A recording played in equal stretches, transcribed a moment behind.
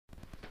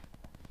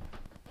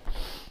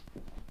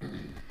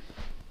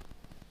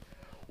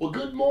Well,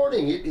 good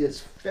morning. It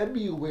is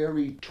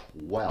February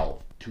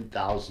 12th,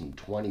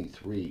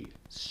 2023,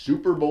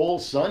 Super Bowl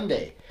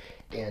Sunday.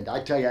 And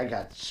I tell you, I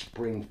got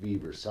spring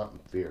fever, something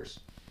fierce.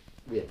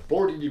 We had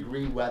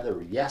 40-degree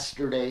weather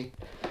yesterday.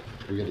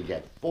 We're going to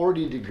get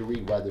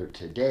 40-degree weather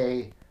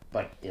today.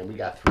 But we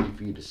got 3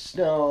 feet of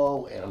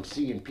snow, and I'm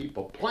seeing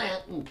people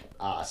planting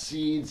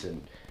seeds,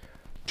 and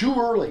too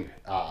early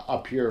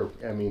up here.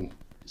 I mean,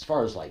 as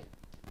far as like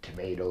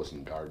tomatoes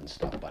and garden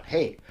stuff. But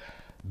hey,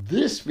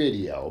 this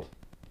video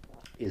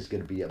is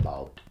going to be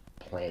about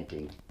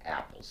planting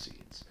apple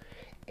seeds.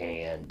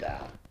 And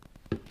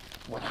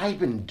what I've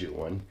been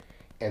doing,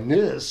 and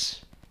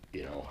this,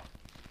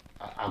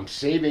 I'm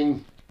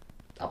saving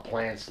a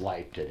plant's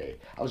life today.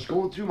 I was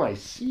going through my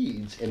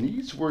seeds, and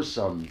these were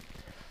some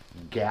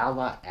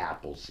Gala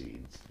apple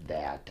seeds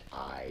that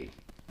I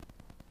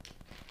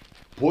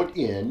put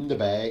in the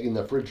bag in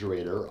the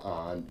refrigerator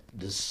on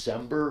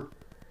December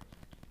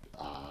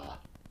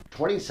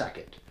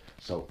 22nd,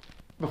 so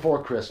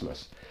before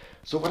Christmas.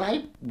 So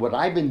what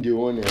I've been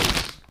doing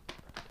is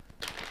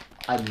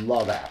I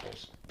love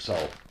apples.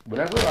 So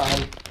whenever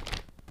I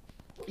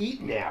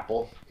eat an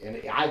apple,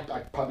 and I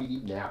probably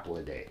eat an apple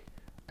a day.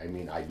 I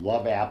mean, I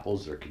love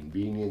apples. They're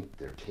convenient.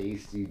 They're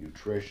tasty,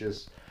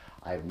 nutritious.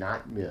 I have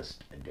not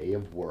missed a day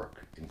of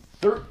work in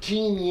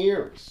 13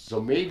 years. So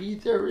maybe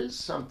there is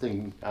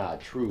something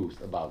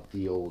truth about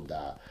the old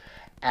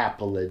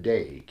apple a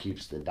day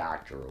keeps the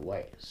doctor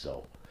away.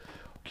 So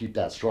keep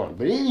that strong.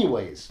 But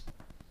anyways,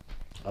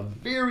 a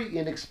very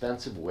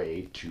inexpensive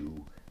way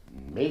to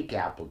make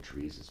apple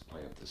trees is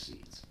plant the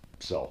seeds.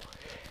 So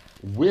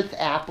with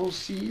apple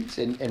seeds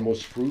and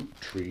most fruit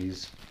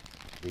trees,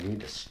 they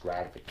need a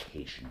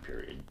stratification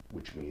period,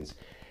 which means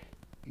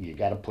you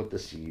got to put the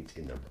seeds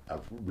in the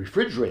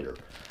refrigerator.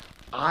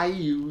 I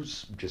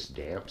use just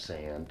damp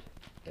sand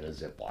and a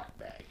Ziploc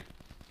bag.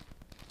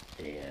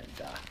 And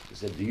I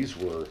said these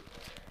were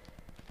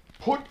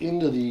put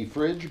into the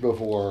fridge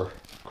before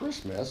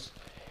Christmas,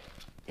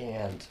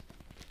 and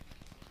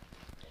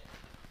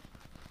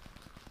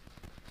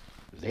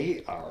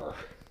they are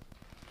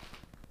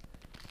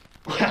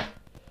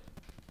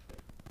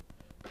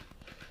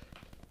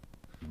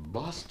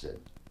busted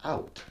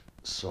out.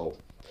 So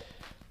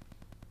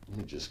let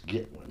me just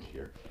get one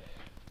here.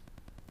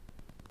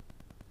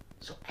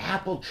 So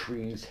apple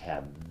trees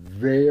have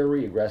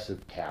very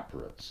aggressive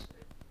taproots,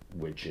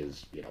 which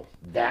is,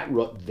 that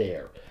root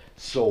there.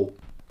 So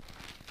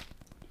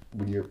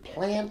when you're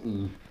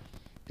planting,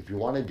 if you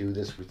want to do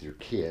this with your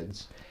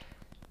kids,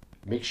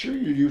 make sure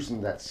you're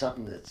using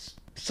something that's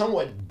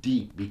somewhat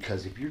deep,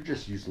 because if you're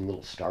just using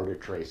little starter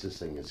trays, this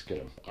thing is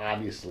going to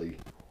obviously,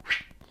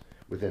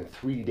 within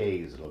 3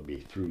 days, it'll be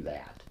through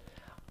that.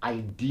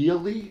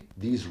 Ideally,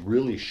 these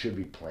really should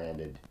be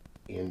planted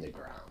in the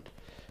ground.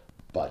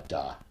 But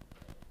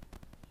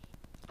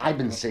I've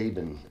been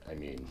saving,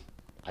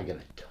 I got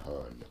a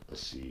ton of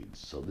seeds.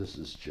 So this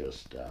is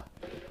just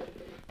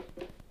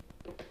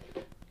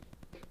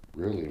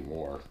really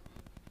more,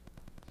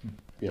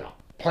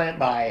 plant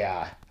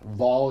by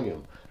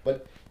volume.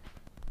 But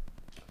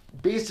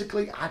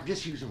basically, I'm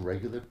just using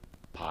regular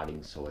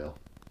potting soil,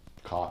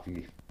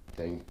 coffee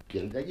thing,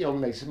 get it,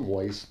 nice and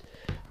moist,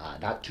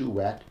 not too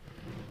wet,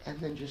 and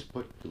then just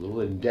put a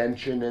little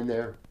indentation in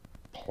there,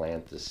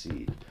 plant the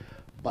seed.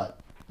 But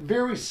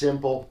very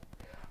simple,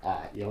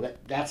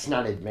 that's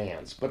not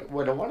advanced. But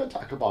what I want to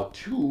talk about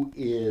too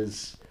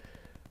is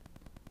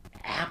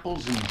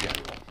apples in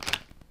general,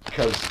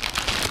 because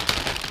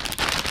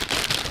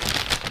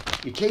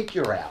you take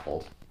your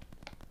apple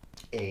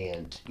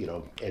and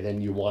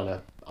then you want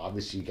to,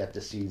 obviously you got the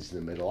seeds in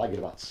the middle. I get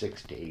about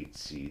 6 to 8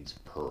 seeds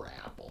per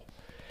apple.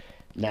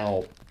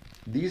 Now,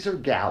 these are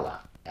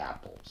Gala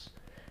apples.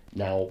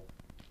 Now,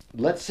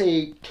 let's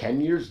say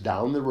 10 years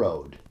down the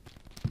road,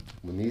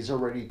 when these are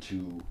ready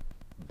to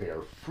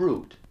bear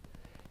fruit,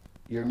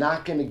 you're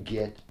not going to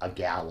get a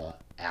Gala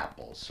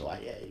apple. So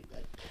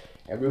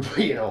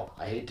everybody,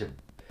 I hate to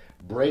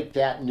break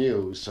that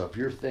news. So if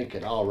you're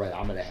thinking, all right,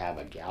 I'm going to have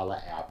a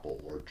Gala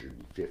apple orchard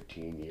in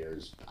 15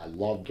 years, I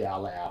love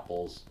Gala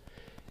apples,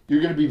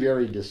 you're going to be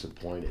very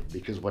disappointed,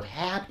 because what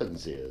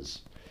happens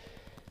is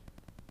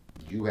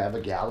you have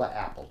a Gala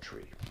apple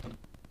tree,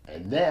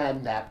 and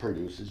then that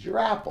produces your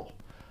apple.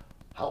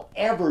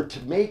 However, to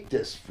make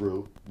this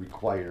fruit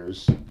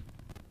requires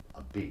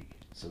a bee.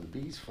 So the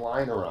bee's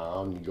flying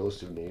around, he goes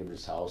to a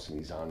neighbor's house, and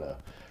he's on a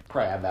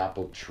crab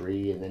apple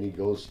tree, and then he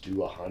goes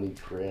to a Honey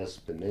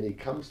Crisp, and then he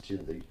comes to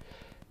the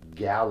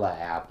Gala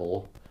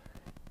apple,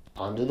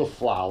 onto the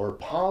flower,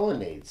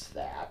 pollinates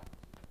that,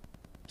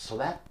 so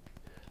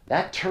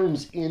that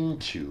turns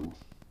into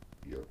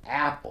your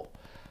apple.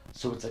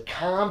 So it's a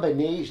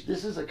combination.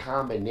 This is a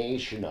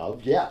combination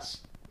of,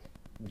 yes,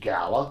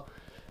 Gala,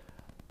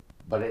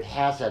 but it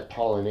has that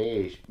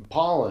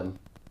pollen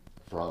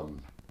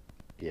from,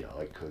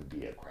 it could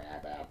be a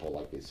crab apple,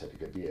 like I said, it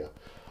could be a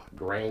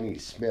Granny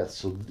Smith.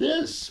 So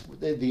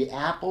the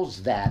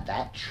apples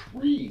that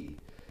tree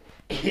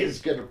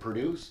is going to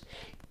produce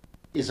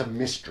is a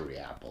mystery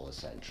apple,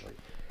 essentially.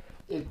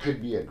 it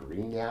could be a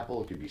green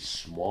apple, it could be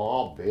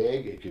small,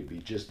 big, it could be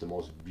just the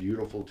most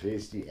beautiful,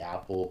 tasty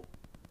apple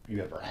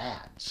you ever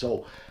had.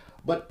 So,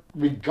 but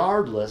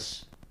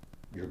regardless,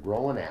 you're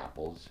growing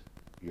apples,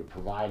 you're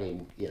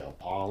providing,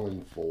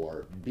 pollen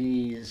for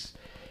bees.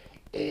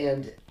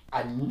 And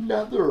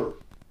another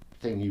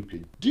thing you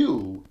could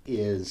do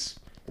is,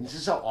 and this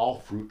is how all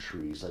fruit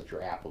trees, like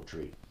your apple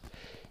tree,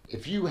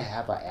 if you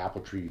have an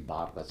apple tree you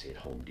bought, let's say at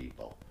Home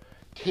Depot,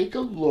 take a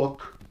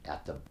look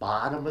at the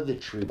bottom of the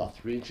tree, about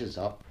 3 inches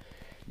up.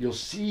 You'll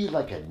see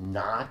like a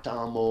knot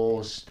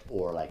almost,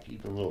 or like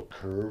even a little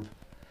curve.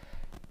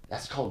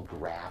 That's called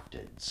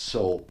grafted.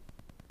 So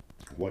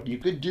what you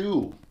could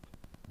do,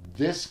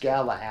 this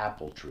gala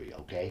apple tree,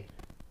 okay,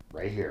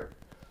 right here,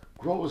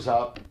 grows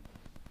up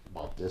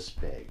about this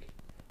big.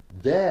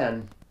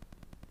 Then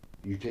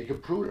you take a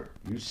pruner,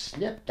 you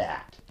snip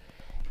that.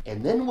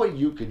 And then what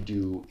you could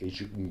do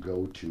is you can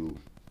go to,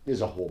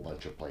 there's a whole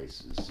bunch of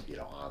places,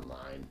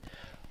 online.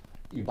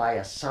 You buy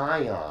a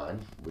scion,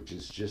 which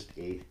is just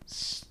a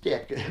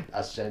stick,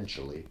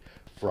 essentially,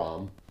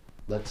 from,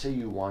 let's say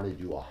you want to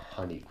do a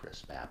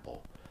Honeycrisp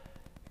apple.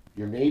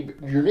 Your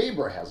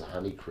neighbor has a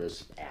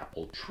Honeycrisp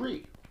apple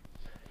tree.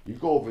 You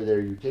go over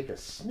there, you take a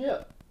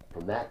snip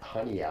from that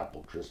honey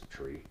apple crisp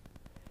tree,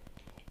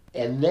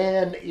 and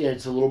then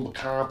it's a little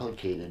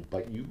complicated,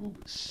 but you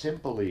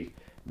simply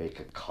make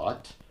a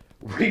cut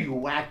where you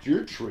whack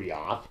your tree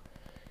off.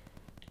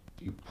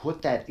 You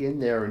put that in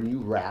there and you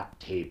wrap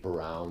tape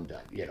around.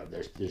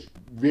 There's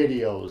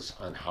videos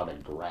on how to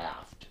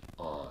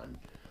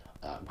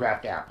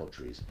graft apple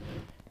trees.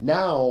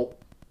 Now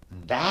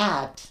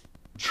that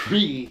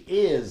tree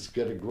is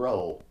gonna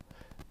grow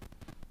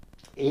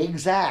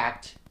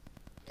exact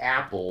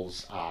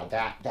apples,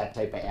 that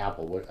type of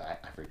apple. I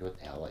forget what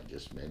the hell I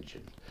just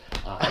mentioned.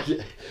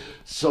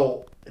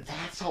 So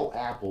that's how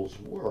apples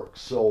work.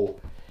 So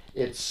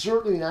it's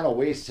certainly not a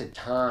waste of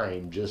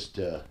time just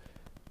to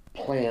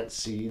plant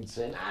seeds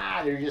and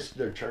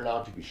they're turning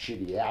out to be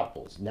shitty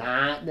apples.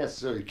 Not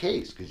necessarily the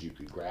case, because you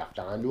could graft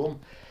onto them.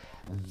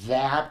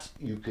 That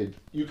you could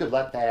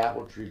let that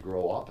apple tree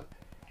grow up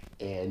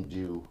and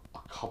do a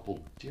couple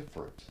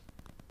different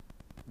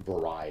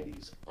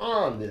varieties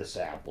on this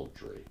apple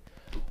tree.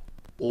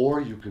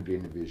 Or you could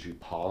individually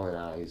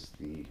pollinize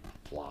the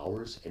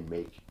flowers and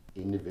make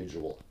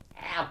individual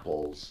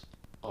apples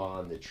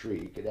on the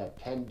tree. You could have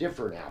 10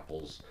 different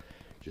apples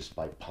just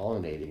by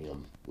pollinating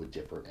them with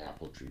different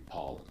apple tree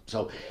pollen.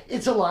 So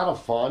it's a lot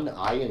of fun.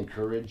 I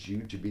encourage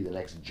you to be the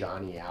next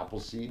Johnny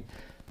Appleseed.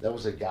 That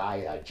was a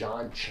guy,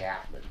 John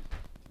Chapman,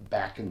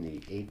 back in the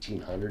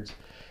 1800s.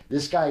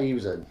 This guy, he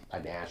was a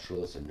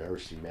naturalist, a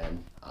nurseryman,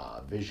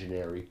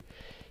 visionary.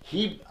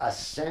 He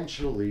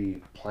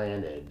essentially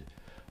planted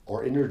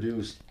or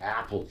introduced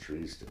apple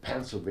trees to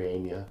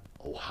Pennsylvania,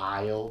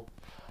 Ohio,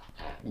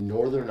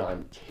 northern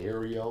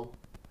Ontario,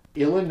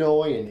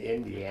 Illinois, and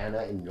Indiana,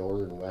 and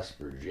northern West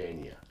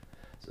Virginia.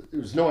 So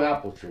there was no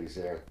apple trees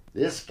there.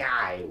 This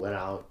guy went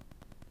out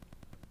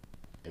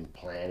and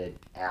planted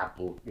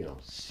apple,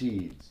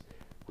 seeds,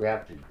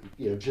 grafted,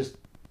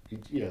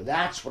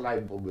 that's what I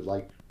would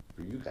like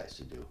for you guys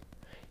to do.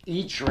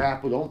 Eat your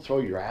apple. Don't throw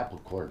your apple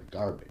core in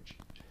garbage.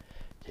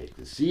 Take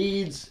the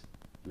seeds,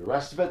 the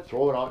rest of it,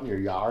 throw it out in your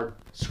yard.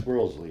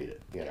 Squirrels will eat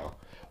it,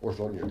 or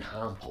throw it in your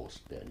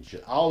compost bin.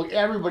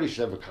 Everybody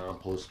should have a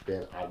compost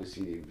bin.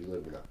 Obviously, if you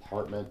live in an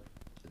apartment,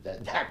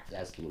 that's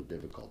a little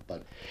difficult.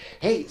 But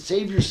hey,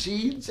 save your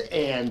seeds,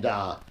 and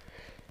I'm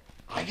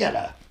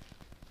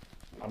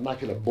not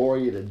gonna bore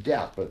you to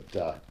death,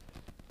 but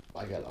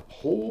I got a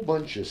whole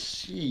bunch of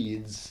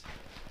seeds.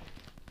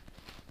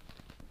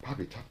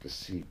 Probably tough to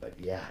see, but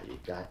yeah,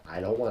 I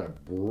don't want to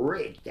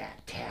break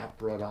that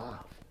taproot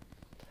off.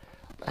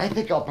 But I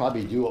think I'll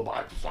probably do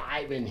about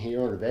 5 in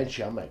here, and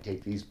eventually I'm going to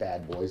take these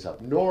bad boys up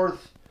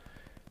north,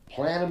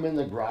 plant them in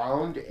the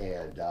ground,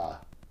 and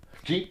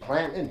keep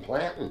planting.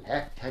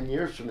 Heck, 10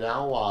 years from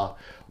now,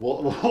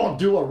 we'll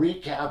do a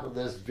recap of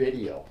this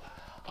video.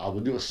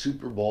 We'll do a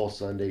Super Bowl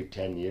Sunday,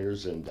 10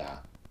 years, and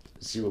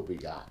see what we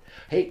got.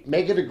 Hey,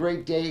 make it a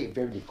great day. If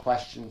you have any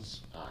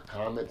questions,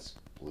 comments,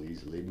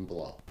 please leave them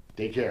below.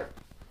 Take care.